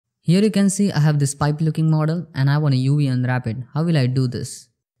Here you can see I have this pipe looking model and I want to UV unwrap it. How will I do this?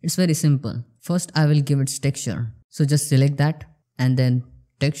 It's very simple. First I will give its texture. So just select that and then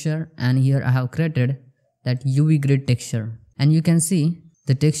texture, and here I have created that UV grid texture. And you can see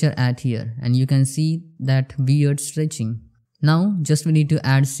the texture at here and you can see that weird stretching. Now just we need to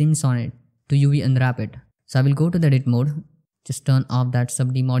add seams on it to UV unwrap it. So I will go to the edit mode. Just turn off that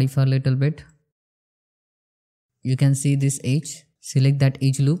subd modifier a little bit. You can see this edge. Select that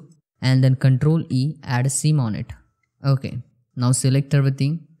edge loop and then Ctrl E, add a seam on it. Okay, now select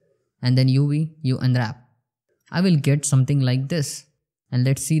everything and then UV unwrap. I will get something like this, and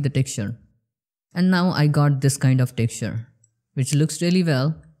let's see the texture. And now I got this kind of texture, which looks really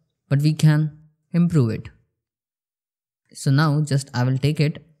well, but we can improve it. So now just I will take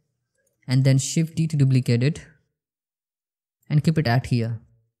it and then Shift D to duplicate it and keep it at here.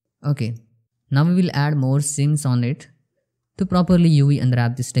 Okay, now we will add more seams on it to properly UV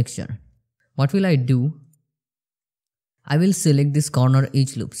unwrap this texture. What will I do? I will select this corner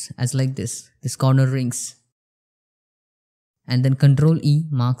edge loops as like this corner rings, and then Ctrl E,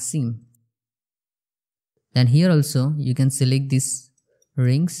 mark seam. Then here also you can select these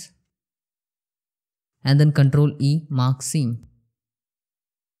rings and then Ctrl E, mark seam.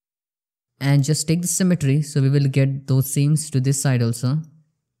 And just take the symmetry, so we will get those seams to this side also.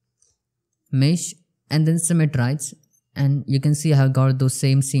 Mesh and then symmetrize, and you can see I have got those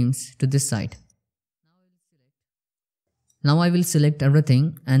same seams to this side. Now I will select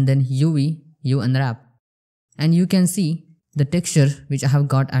everything and then UV unwrap, and you can see the texture which I have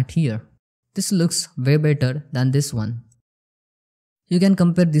got at here. This looks way better than this one. You can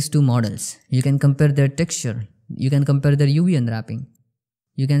compare these two models. You can compare their texture. You can compare their UV unwrapping.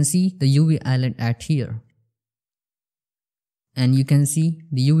 You can see the UV island at here. And you can see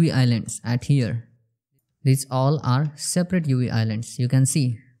the UV islands at here. These all are separate UV islands, you can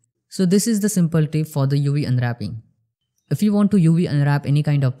see. So this is the simple tip for the UV unwrapping. If you want to UV unwrap any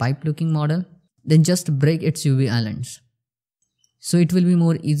kind of pipe looking model, then just break its UV islands. So it will be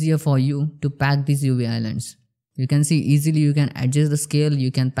more easier for you to pack these UV islands. You can see easily you can adjust the scale,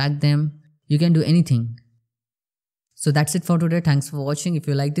 you can pack them, you can do anything. So that's it for today. Thanks for watching. If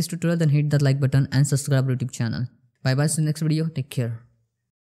you like this tutorial, then hit that like button and subscribe to our YouTube channel. Bye bye, see you in the next video. Take care.